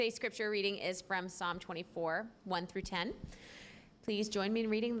Today's scripture reading is from Psalm 24, 1 through 10. Please join me in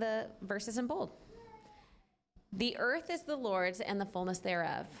reading the verses in bold. The earth is the Lord's and the fullness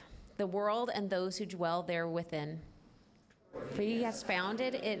thereof, the world and those who dwell there within. For he has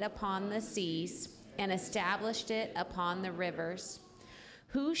founded it upon the seas and established it upon the rivers.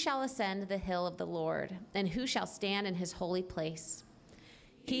 Who shall ascend the hill of the Lord, and who shall stand in his holy place?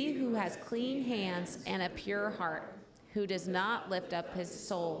 He who has clean hands and a pure heart, who does not lift up his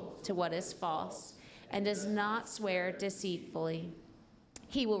soul to what is false, and does not swear deceitfully.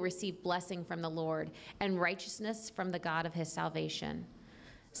 He will receive blessing from the Lord and righteousness from the God of his salvation.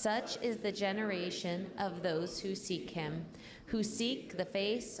 Such is the generation of those who seek him, who seek the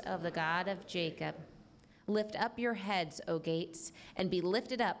face of the God of Jacob. Lift up your heads, O gates, and be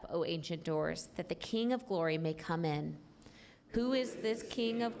lifted up, O ancient doors, that the King of glory may come in. Who is this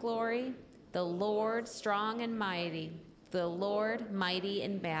King of glory? The Lord strong and mighty, the Lord mighty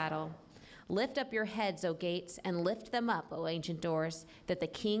in battle. Lift up your heads, O gates, and lift them up, O ancient doors, that the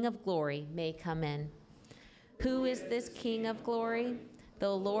King of glory may come in. Who is this King of glory? The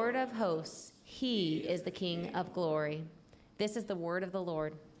Lord of hosts. He is the King of glory. This is the word of the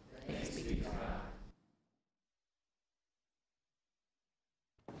Lord. Thanks be to God.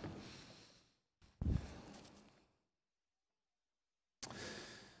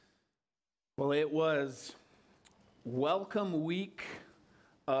 Well, it was welcome week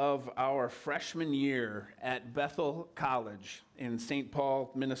of our freshman year at Bethel College in St.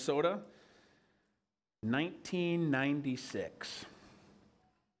 Paul, Minnesota, 1996.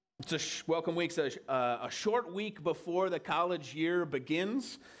 It's welcome week's a short week before the college year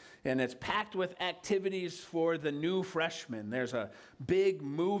begins, and it's packed with activities for the new freshmen. There's a big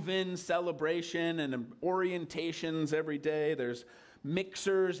move-in celebration and orientations every day. There's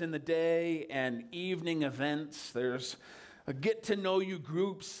mixers in the day and evening events. There's a get-to-know-you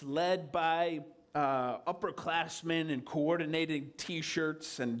groups led by upperclassmen in coordinated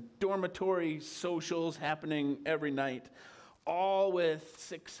T-shirts and dormitory socials happening every night, all with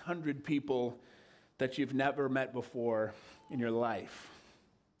 600 people that you've never met before in your life.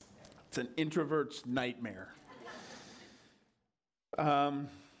 It's an introvert's nightmare.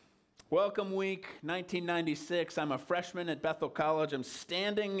 Welcome week, 1996. I'm a freshman at Bethel College. I'm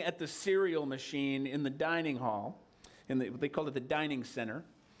standing at the cereal machine in the dining hall. They call it the dining center.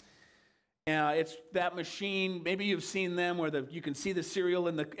 It's that machine, maybe you've seen them, where you can see the cereal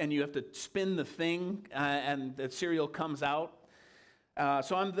and you have to spin the thing and the cereal comes out.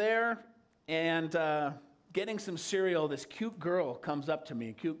 So I'm there and getting some cereal. This cute girl comes up to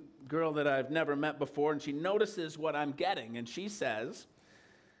me, a cute girl that I've never met before, and she notices what I'm getting, and she says,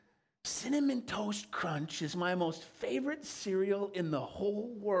 "Cinnamon Toast Crunch is my most favorite cereal in the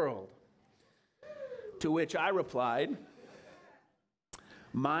whole world." To which I replied,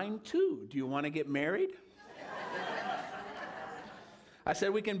 "Mine too. Do you want to get married?" I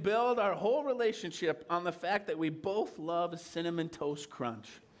said, "We can build our whole relationship on the fact that we both love Cinnamon Toast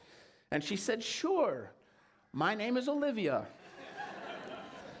Crunch." And she said, "Sure. My name is Olivia."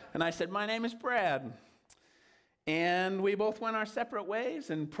 And I said, "My name is Brad." And we both went our separate ways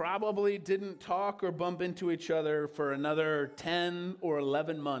and probably didn't talk or bump into each other for another 10 or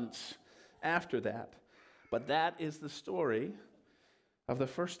 11 months after that. But that is the story of the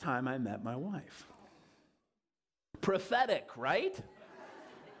first time I met my wife. Prophetic, right?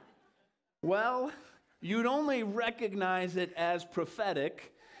 Well, you'd only recognize it as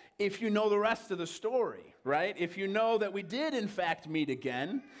prophetic if you know the rest of the story, right? If you know that we did in fact meet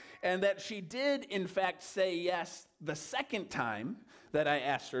again, and that she did in fact say yes the second time that I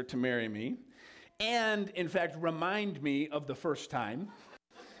asked her to marry me, and in fact remind me of the first time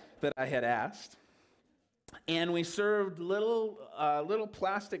that I had asked. And we served little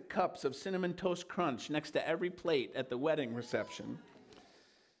plastic cups of Cinnamon Toast Crunch next to every plate at the wedding reception.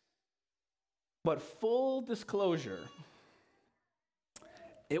 But full disclosure,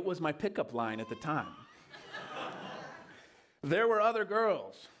 it was my pickup line at the time. There were other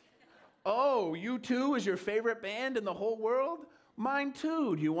girls. "Oh, U2 is your favorite band in the whole world? Mine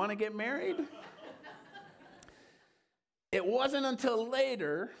too. Do you want to get married?" It wasn't until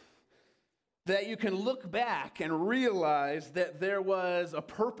later that you can look back and realize that there was a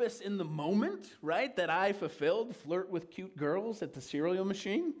purpose in the moment, right? That I fulfilled, flirt with cute girls at the cereal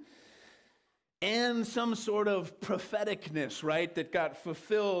machine. And some sort of propheticness, right, that got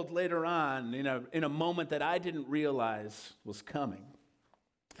fulfilled later on in a moment that I didn't realize was coming.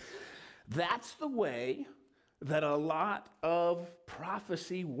 That's the way that a lot of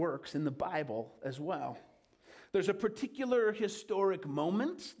prophecy works in the Bible as well. There's a particular historic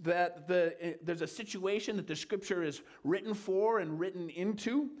moment that there's a situation that the scripture is written for and written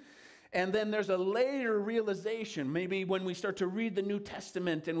into. And then there's a later realization, maybe when we start to read the New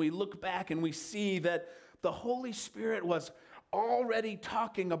Testament and we look back and we see that the Holy Spirit was already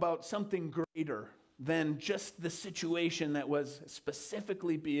talking about something greater than just the situation that was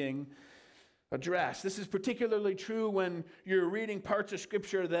specifically being addressed. This is particularly true when you're reading parts of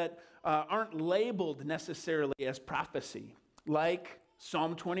Scripture that aren't labeled necessarily as prophecy, like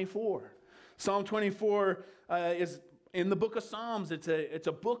Psalm 24. Psalm 24 is in the book of Psalms. It's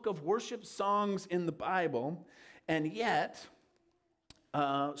a book of worship songs in the Bible, and yet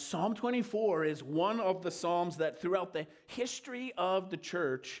Psalm 24 is one of the psalms that throughout the history of the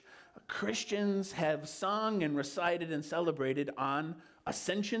church, Christians have sung and recited and celebrated on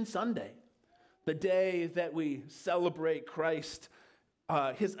Ascension Sunday, the day that we celebrate Christ,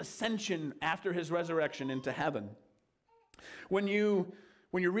 his ascension after his resurrection into heaven. When you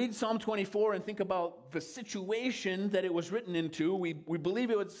read Psalm 24 and think about the situation that it was written into, we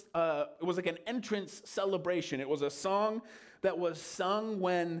believe it was like an entrance celebration. It was a song that was sung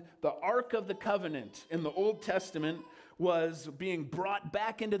when the Ark of the Covenant in the Old Testament was being brought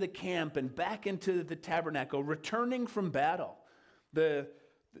back into the camp and back into the tabernacle, returning from battle. The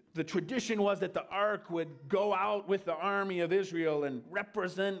tradition was that the ark would go out with the army of Israel and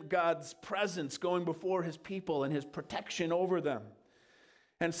represent God's presence going before his people and his protection over them.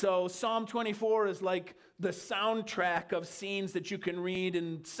 And so Psalm 24 is like the soundtrack of scenes that you can read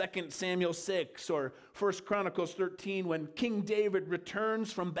in 2 Samuel 6 or 1 Chronicles 13 when King David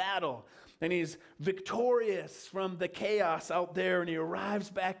returns from battle and he's victorious from the chaos out there and he arrives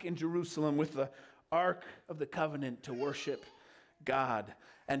back in Jerusalem with the Ark of the Covenant to worship God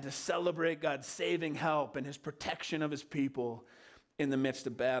and to celebrate God's saving help and his protection of his people in the midst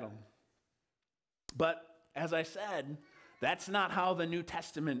of battle. But as I said, that's not how the New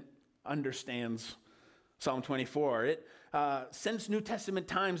Testament understands Psalm 24. Since New Testament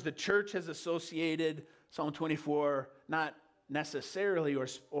times, the church has associated Psalm 24 not necessarily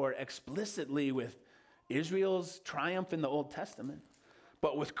or explicitly with Israel's triumph in the Old Testament,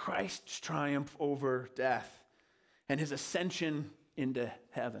 but with Christ's triumph over death and his ascension into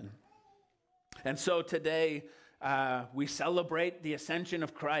heaven. And so today, we celebrate the ascension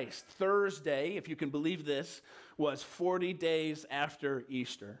of Christ. Thursday, if you can believe this, was 40 days after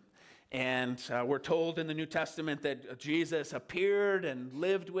Easter. And we're told in the New Testament that Jesus appeared and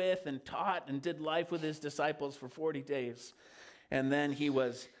lived with and taught and did life with his disciples for 40 days. And then he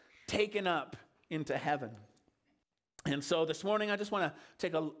was taken up into heaven. And so this morning, I just want to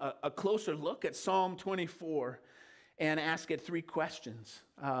take a closer look at Psalm 24 and ask it three questions.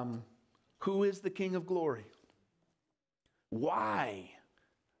 Who is the King of glory? Why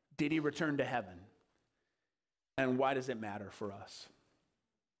did he return to heaven? And why does it matter for us?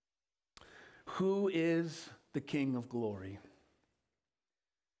 Who is the King of glory?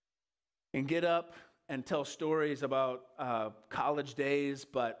 And get up and tell stories about college days,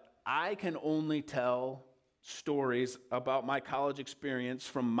 but I can only tell stories about my college experience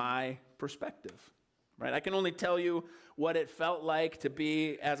from my perspective, right? I can only tell you what it felt like to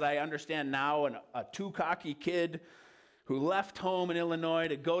be, as I understand now, a too cocky kid who left home in Illinois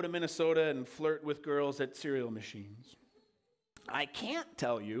to go to Minnesota and flirt with girls at cereal machines. I can't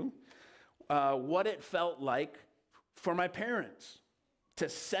tell you what it felt like for my parents to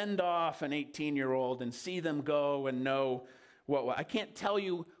send off an 18-year-old and see them go and know what. I can't tell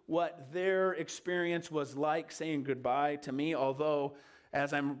you what their experience was like saying goodbye to me, although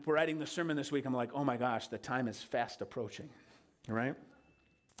as I'm writing the sermon this week, I'm like, oh my gosh, the time is fast approaching, right?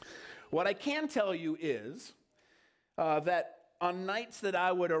 What I can tell you is that on nights that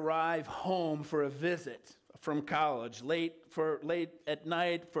I would arrive home for a visit from college, late at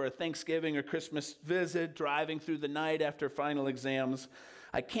night for a Thanksgiving or Christmas visit, driving through the night after final exams,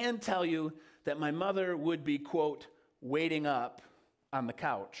 I can tell you that my mother would be, quote, waiting up on the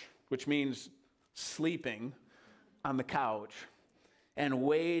couch, which means sleeping on the couch and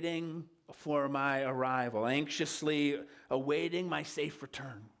waiting for my arrival, anxiously awaiting my safe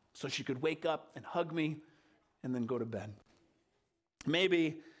return so she could wake up and hug me and then go to bed.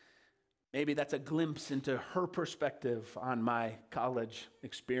 Maybe that's a glimpse into her perspective on my college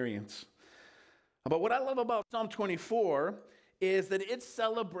experience. But what I love about Psalm 24 is that it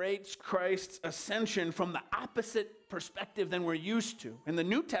celebrates Christ's ascension from the opposite perspective than we're used to. In the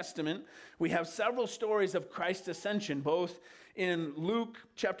New Testament, we have several stories of Christ's ascension, both in Luke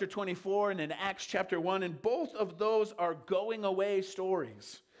chapter 24 and in Acts chapter 1, and both of those are going away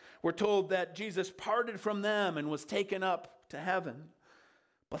stories. We're told that Jesus parted from them and was taken up to heaven.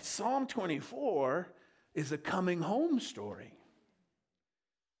 But Psalm 24 is a coming home story.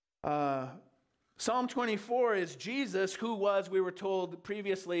 Psalm 24 is Jesus, who was, we were told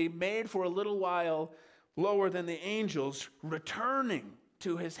previously, made for a little while lower than the angels, returning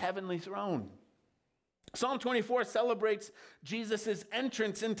to his heavenly throne. Psalm 24 celebrates Jesus'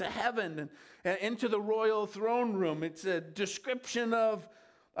 entrance into heaven and into the royal throne room. It's a description of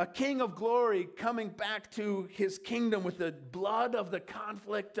a king of glory coming back to his kingdom with the blood of the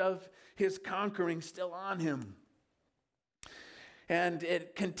conflict of his conquering still on him. And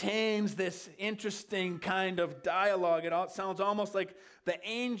it contains this interesting kind of dialogue. It sounds almost like the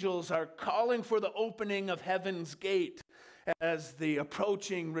angels are calling for the opening of heaven's gate as the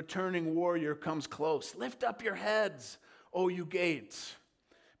approaching, returning warrior comes close. Lift up your heads, O you gates.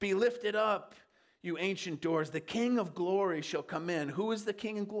 Be lifted up, you ancient doors. The King of glory shall come in. Who is the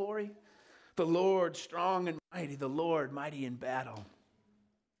King of glory? The Lord strong and mighty, the Lord mighty in battle.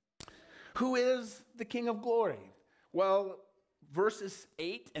 Who is the King of glory? Well, verses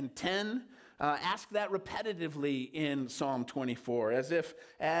 8 and 10 ask that repetitively in Psalm 24,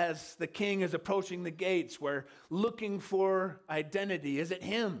 as the king is approaching the gates, we're looking for identity. Is it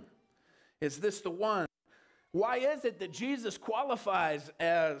him? Is this the one? Why is it that Jesus qualifies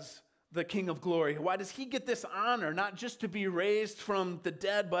as the King of glory? Why does he get this honor, not just to be raised from the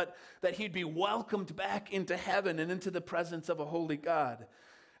dead, but that he'd be welcomed back into heaven and into the presence of a holy God?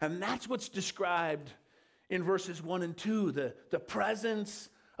 And that's what's described in verses 1 and 2, the presence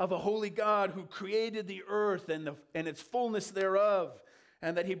of a holy God who created the earth and its fullness thereof,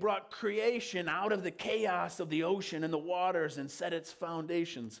 and that he brought creation out of the chaos of the ocean and the waters and set its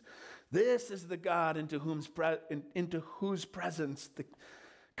foundations. This is the God into whose presence the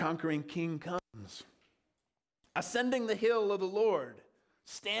conquering king comes. Ascending the hill of the Lord,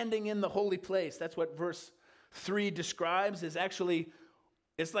 standing in the holy place. That's what verse 3 describes, is actually,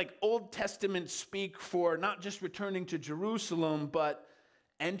 it's like Old Testament speak for not just returning to Jerusalem, but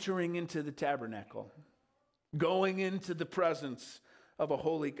entering into the tabernacle, going into the presence of a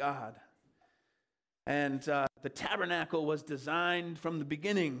holy God. And the tabernacle was designed from the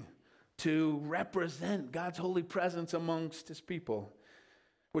beginning to represent God's holy presence amongst his people,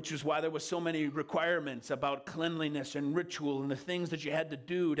 which is why there was so many requirements about cleanliness and ritual and the things that you had to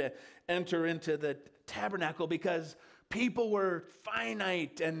do to enter into the tabernacle, because people were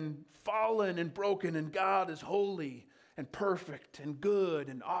finite and fallen and broken, and God is holy and perfect and good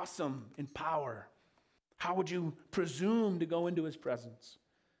and awesome in power. How would you presume to go into his presence?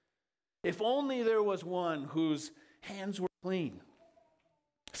 If only there was one whose hands were clean,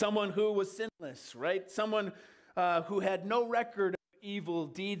 someone who was sinless, right? Someone who had no record of evil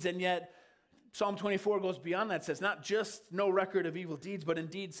deeds, and yet Psalm 24 goes beyond that, says not just no record of evil deeds, but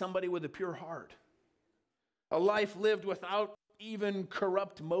indeed somebody with a pure heart, a life lived without even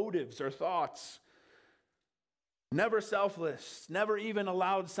corrupt motives or thoughts, never selfless, never even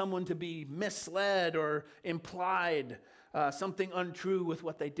allowed someone to be misled or implied something untrue with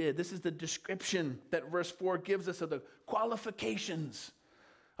what they did. This is the description that verse 4 gives us of the qualifications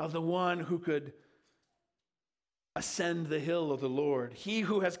of the one who could ascend the hill of the Lord. He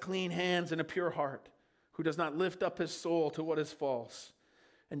who has clean hands and a pure heart, who does not lift up his soul to what is false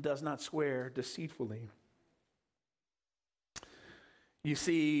and does not swear deceitfully. You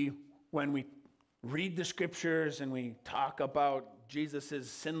see, when we read the scriptures and we talk about Jesus'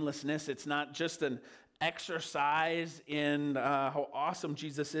 sinlessness, it's not just an exercise in how awesome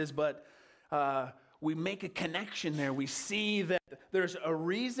Jesus is, but we make a connection there. We see that there's a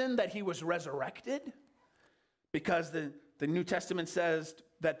reason that he was resurrected, because the New Testament says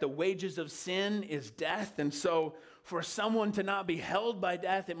that the wages of sin is death. And so for someone to not be held by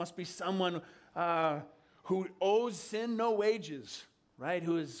death, it must be someone who owes sin no wages, right?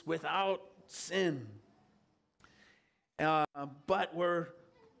 Who is without sin. But we're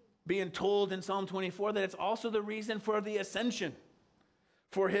being told in Psalm 24 that it's also the reason for the ascension,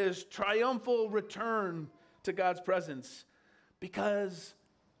 for his triumphal return to God's presence. Because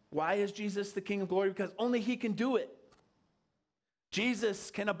why is Jesus the King of glory? Because only he can do it.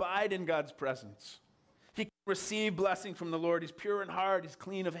 Jesus can abide in God's presence. He can receive blessing from the Lord. He's pure in heart. He's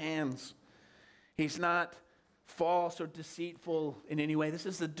clean of hands. He's not false or deceitful in any way. This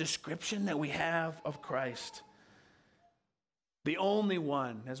is the description that we have of Christ. The only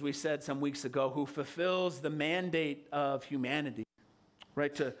one, as we said some weeks ago, who fulfills the mandate of humanity,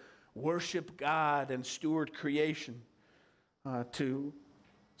 right? To worship God and steward creation, to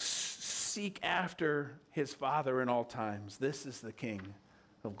seek after his Father in all times. This is the King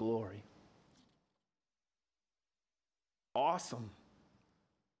of glory. Awesome.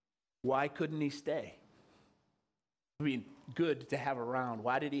 Why couldn't he stay? I mean, good to have around.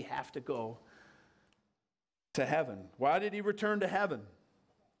 Why did he have to go? to heaven. Why did he return to heaven?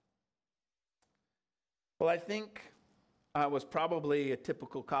 Well, I think I was probably a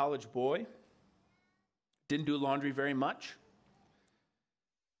typical college boy. Didn't do laundry very much.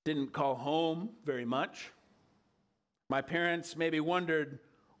 Didn't call home very much. My parents maybe wondered,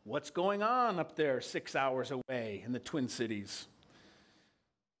 what's going on up there 6 hours away in the Twin Cities?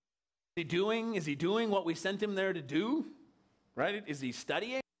 Is he doing what we sent him there to do? Right? Is he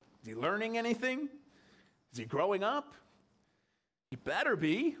studying? Is he learning anything? Is he growing up? He better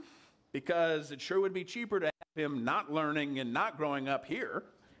be, because it sure would be cheaper to have him not learning and not growing up here,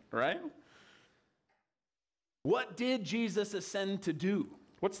 right? What did Jesus ascend to do?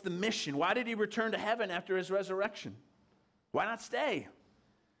 What's the mission? Why did he return to heaven after his resurrection? Why not stay?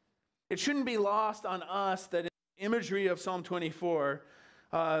 It shouldn't be lost on us that in the imagery of Psalm 24,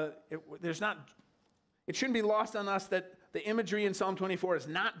 it shouldn't be lost on us that the imagery in Psalm 24 is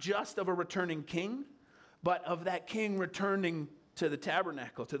not just of a returning king, but of that king returning to the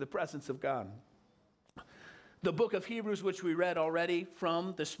tabernacle, to the presence of God. The book of Hebrews, which we read already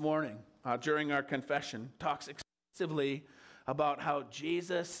from this morning during our confession, talks extensively about how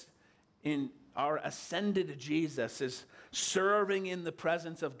Jesus, in our ascended Jesus, is serving in the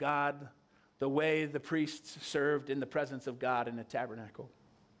presence of God the way the priests served in the presence of God in the tabernacle.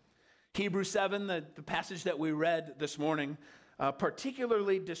 Hebrews 7, the passage that we read this morning,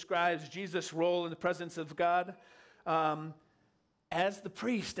 particularly describes Jesus' role in the presence of God as the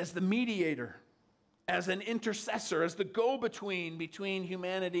priest, as the mediator, as an intercessor, as the go-between between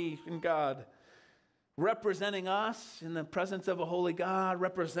humanity and God, representing us in the presence of a holy God,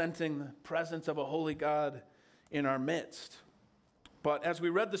 representing the presence of a holy God in our midst. But as we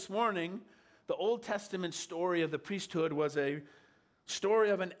read this morning, the Old Testament story of the priesthood was a story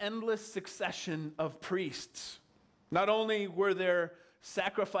of an endless succession of priests. Not only were their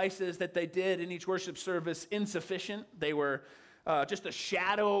sacrifices that they did in each worship service insufficient, they were just a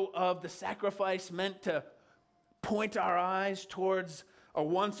shadow of the sacrifice meant to point our eyes towards a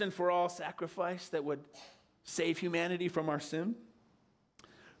once and for all sacrifice that would save humanity from our sin.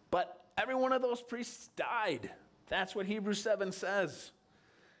 But every one of those priests died. That's what Hebrews 7 says.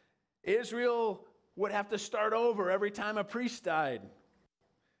 Israel would have to start over every time a priest died.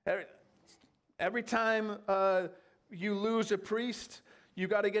 Every time you lose a priest, you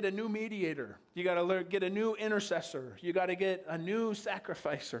got to get a new mediator. You got to get a new intercessor. You got to get a new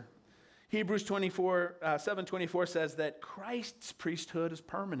sacrificer. Hebrews 7:24 says that Christ's priesthood is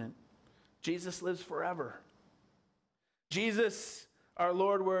permanent. Jesus lives forever. Jesus, our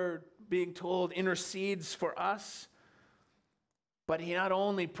Lord, we're being told, intercedes for us. But he not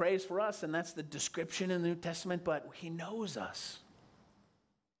only prays for us, and that's the description in the New Testament, but he knows us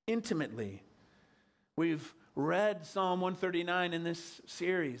intimately. We've read Psalm 139 in this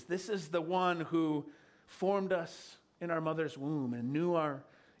series. This is the one who formed us in our mother's womb and knew our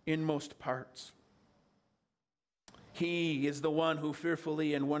inmost parts. He is the one who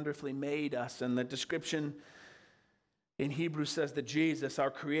fearfully and wonderfully made us. And the description in Hebrews says that Jesus,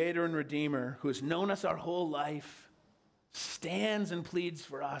 our Creator and Redeemer, who has known us our whole life, stands and pleads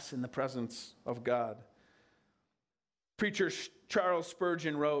for us in the presence of God. Preacher Charles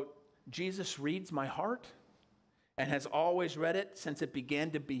Spurgeon wrote, "Jesus reads my heart and has always read it since it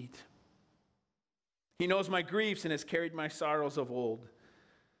began to beat. He knows my griefs and has carried my sorrows of old."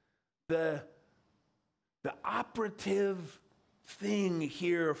 The operative thing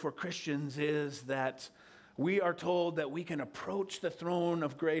here for Christians is that we are told that we can approach the throne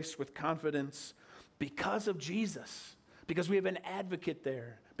of grace with confidence because of Jesus, because we have an advocate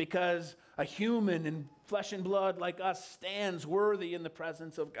there, because a human in flesh and blood like us stands worthy in the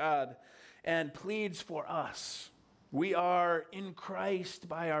presence of God and pleads for us. We are in Christ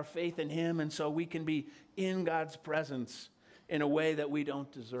by our faith in him, and so we can be in God's presence in a way that we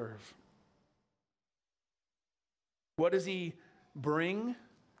don't deserve. What does he bring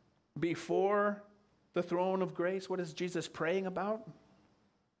before the throne of grace? What is Jesus praying about?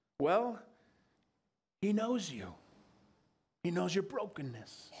 Well, he knows you. He knows your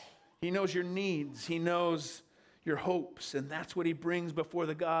brokenness. He knows your needs. He knows your hopes. And that's what he brings before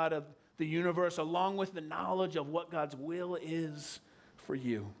the God of the universe, along with the knowledge of what God's will is for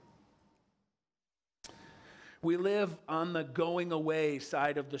you. We live on the going away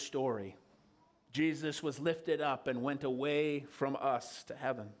side of the story. Jesus was lifted up and went away from us to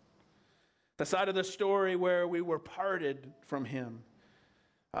heaven. The side of the story where we were parted from him.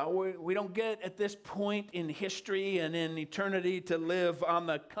 We don't get at this point in history and in eternity to live on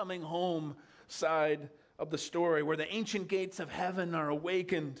the coming home side of the story, where the ancient gates of heaven are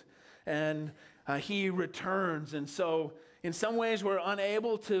awakened and he returns. And so in some ways we're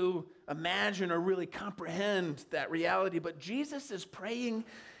unable to imagine or really comprehend that reality, but Jesus is praying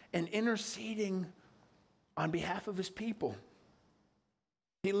and interceding on behalf of his people.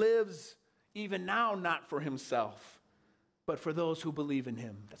 He lives even now not for himself, but for those who believe in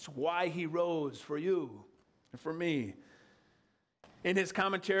him. That's why he rose for you and for me. In his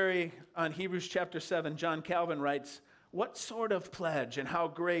commentary on Hebrews chapter 7, John Calvin writes, "What sort of pledge and how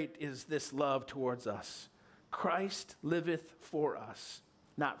great is this love towards us? Christ liveth for us,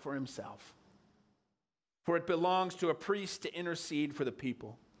 not for himself. For it belongs to a priest to intercede for the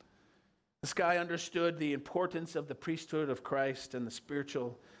people." This guy understood the importance of the priesthood of Christ and the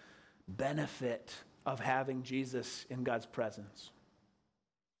spiritual benefit of having Jesus in God's presence.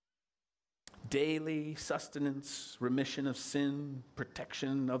 Daily sustenance, remission of sin,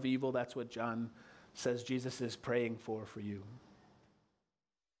 protection of evil. That's what John says Jesus is praying for you.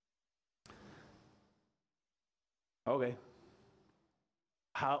 Okay.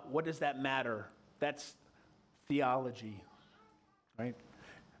 What does that matter? That's theology, right?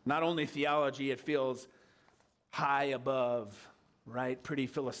 Not only theology, it feels high above, right? Pretty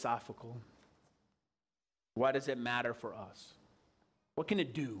philosophical. Why does it matter for us? What can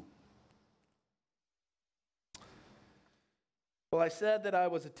it do? Well, I said that I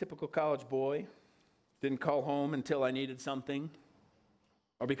was a typical college boy. Didn't call home until I needed something,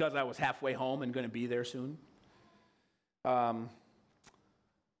 or because I was halfway home and going to be there soon.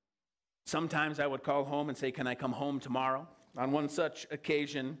 Sometimes I would call home and say, "Can I come home tomorrow?" On one such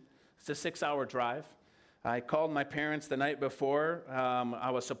occasion, it's a 6-hour drive. I called my parents the night before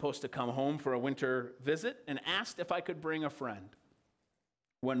I was supposed to come home for a winter visit and asked if I could bring a friend.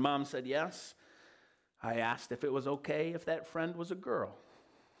 When Mom said yes, I asked if it was okay if that friend was a girl.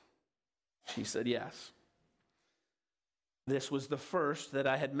 She said yes. This was the first that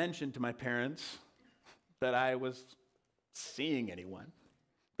I had mentioned to my parents that I was seeing anyone,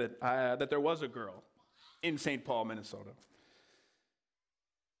 that there was a girl in St. Paul, Minnesota.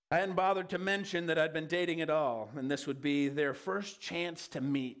 I hadn't bothered to mention that I'd been dating at all, and this would be their first chance to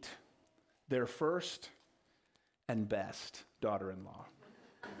meet their first and best daughter-in-law.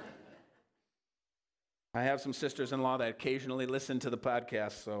 I have some sisters-in-law that occasionally listen to the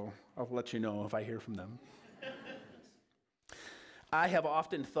podcast, so I'll let you know if I hear from them. I have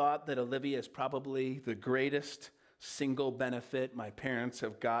often thought that Olivia is probably the greatest single benefit my parents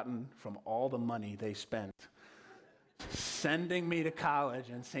have gotten from all the money they spent sending me to college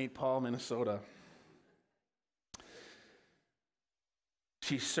in St. Paul, Minnesota.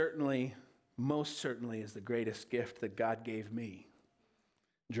 She most certainly is the greatest gift that God gave me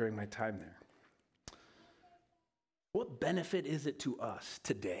during my time there. What benefit is it to us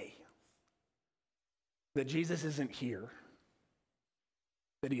today that Jesus isn't here,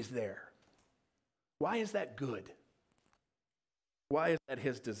 that he's there? Why is that good? Why is that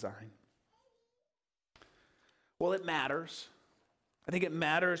his design? Well, it matters. I think it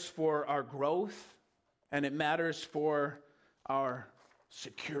matters for our growth, and it matters for our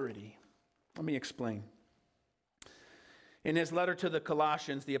security. Let me explain. In his letter to the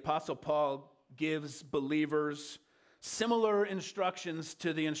Colossians, the Apostle Paul gives believers similar instructions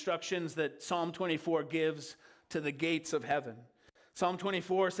to the instructions that Psalm 24 gives to the gates of heaven. Psalm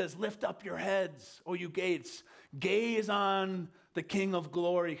 24 says, "Lift up your heads, O you gates. Gaze on the King of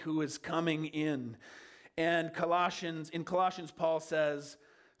glory who is coming in." And in Colossians, Paul says,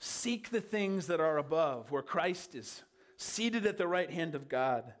 "Seek the things that are above, where Christ is seated at the right hand of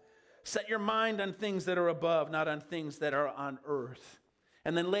God. Set your mind on things that are above, not on things that are on earth."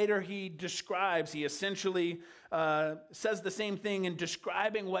 And then later he essentially says the same thing in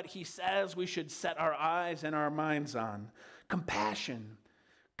describing what he says we should set our eyes and our minds on. Compassion,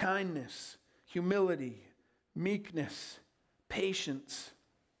 kindness, humility, meekness, patience,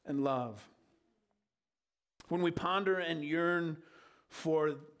 and love. When we ponder and yearn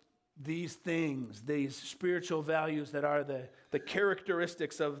for these things, these spiritual values that are the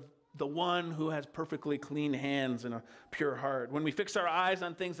characteristics of the one who has perfectly clean hands and a pure heart, when we fix our eyes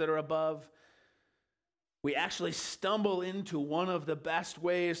on things that are above, we actually stumble into one of the best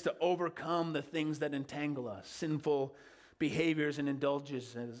ways to overcome the things that entangle us, sinful behaviors and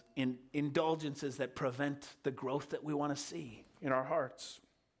indulgences that prevent the growth that we want to see in our hearts.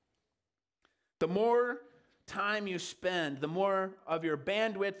 The more time you spend, the more of your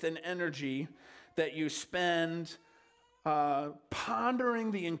bandwidth and energy that you spend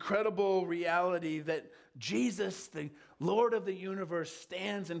pondering the incredible reality that Jesus, the Lord of the universe,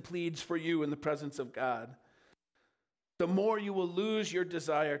 stands and pleads for you in the presence of God, the more you will lose your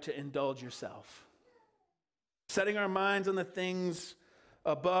desire to indulge yourself. Setting our minds on the things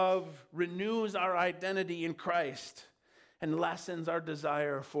above renews our identity in Christ and lessens our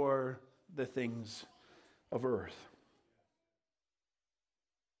desire for the things of earth.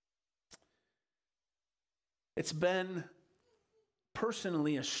 It's been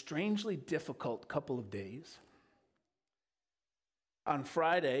personally a strangely difficult couple of days. On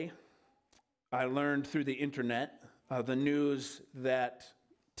Friday, I learned through the internet the news that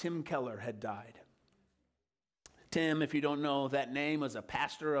Tim Keller had died. Tim, if you don't know that name, was a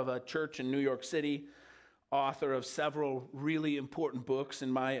pastor of a church in New York City, author of several really important books, in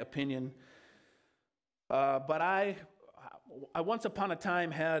my opinion. But I once upon a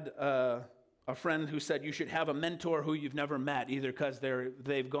time had a friend who said you should have a mentor who you've never met, either because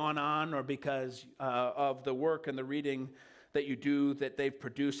they've gone on or because of the work and the reading that you do that they've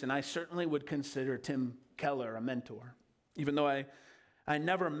produced. And I certainly would consider Tim Keller a mentor. Even though I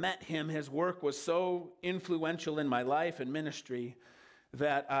never met him, his work was so influential in my life and ministry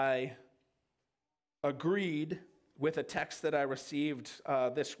that I agreed with a text that I received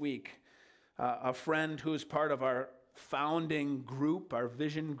this week. A friend who's part of our founding group, our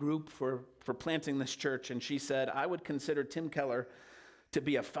vision group for planting this church, and she said, I would consider Tim Keller to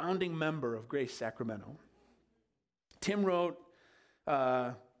be a founding member of Grace Sacramento. Tim wrote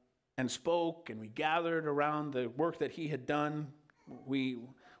and spoke, and we gathered around the work that he had done. We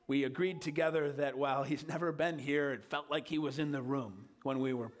agreed together that while he's never been here, it felt like he was in the room when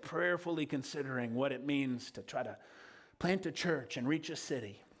we were prayerfully considering what it means to try to plant a church and reach a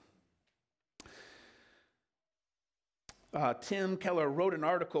city. Tim Keller wrote an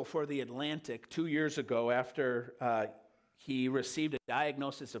article for The Atlantic 2 years ago after he received a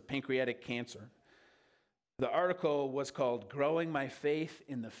diagnosis of pancreatic cancer. The article was called "Growing My Faith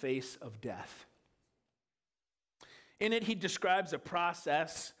in the Face of Death." In it, he describes a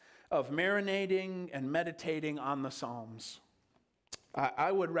process of marinating and meditating on the Psalms.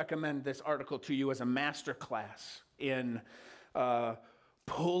 I would recommend this article to you as a master class in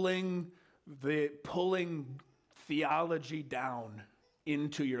pulling theology down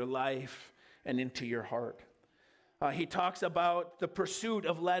into your life and into your heart. He talks about the pursuit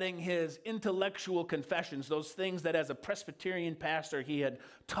of letting his intellectual confessions, those things that as a Presbyterian pastor he had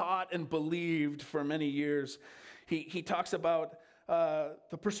taught and believed for many years. He talks about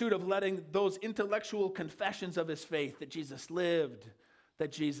the pursuit of letting those intellectual confessions of his faith, that Jesus lived,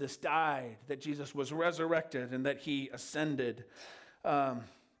 that Jesus died, that Jesus was resurrected, and that he ascended, to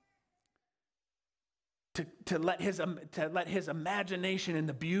let his imagination and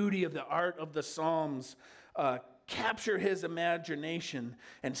the beauty of the art of the Psalms capture his imagination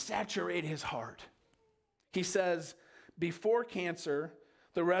and saturate his heart. He says, before cancer,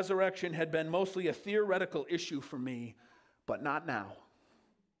 the resurrection had been mostly a theoretical issue for me, but not now.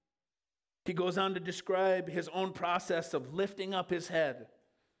 He goes on to describe his own process of lifting up his head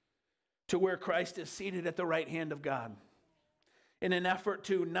to where Christ is seated at the right hand of God, in an effort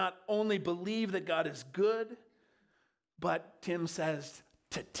to not only believe that God is good, but Tim says,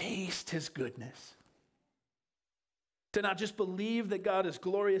 to taste his goodness. To not just believe that God is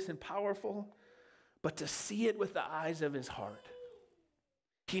glorious and powerful, but to see it with the eyes of his heart.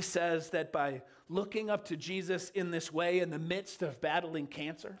 He says that by looking up to Jesus in this way in the midst of battling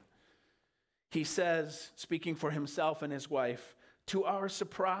cancer, he says, speaking for himself and his wife, to our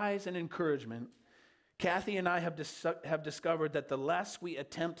surprise and encouragement, Kathy and I have discovered that the less we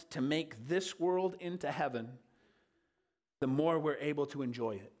attempt to make this world into heaven, the more we're able to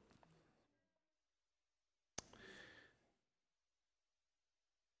enjoy it.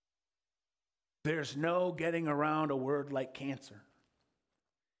 There's no getting around a word like cancer.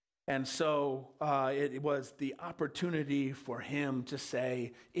 And so it was the opportunity for him to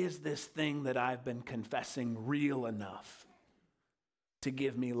say, is this thing that I've been confessing real enough to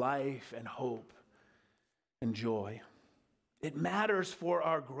give me life and hope and joy? It matters for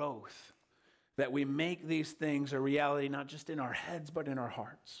our growth that we make these things a reality, not just in our heads, but in our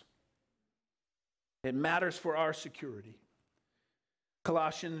hearts. It matters for our security.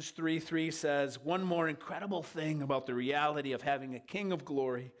 Colossians 3:3 says, one more incredible thing about the reality of having a King of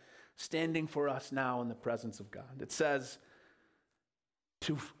glory standing for us now in the presence of God. It says,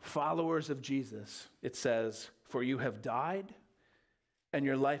 to followers of Jesus, it says, for you have died, and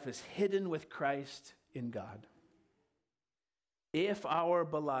your life is hidden with Christ in God. If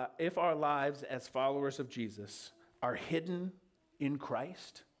our lives as followers of Jesus are hidden in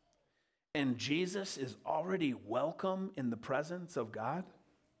Christ, and Jesus is already welcome in the presence of God,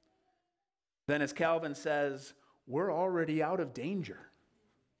 then as Calvin says, we're already out of danger.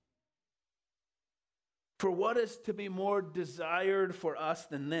 For what is to be more desired for us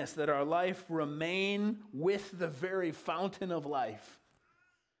than this, that our life remain with the very fountain of life?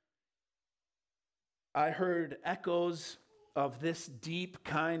 I heard echoes of this deep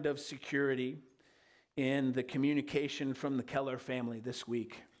kind of security in the communication from the Keller family this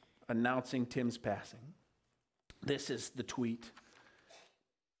week announcing Tim's passing. This is the tweet.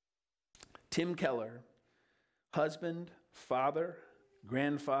 Tim Keller, husband, father,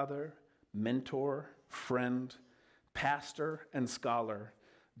 grandfather, mentor, friend, pastor, and scholar,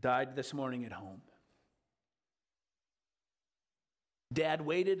 died this morning at home. Dad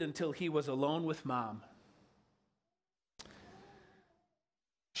waited until he was alone with Mom.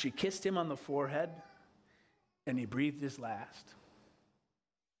 She kissed him on the forehead, and he breathed his last.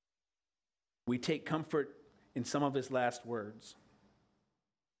 We take comfort in some of his last words.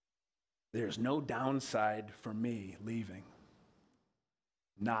 There's no downside for me leaving,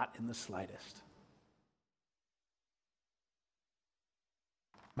 not in the slightest.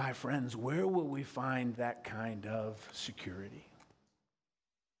 My friends, where will we find that kind of security?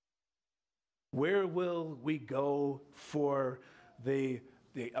 Where will we go for the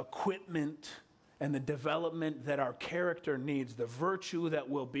equipment and the development that our character needs, the virtue that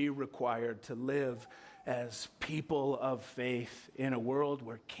will be required to live as people of faith in a world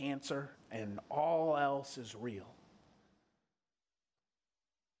where cancer and all else is real?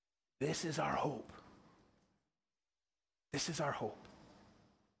 This is our hope. This is our hope.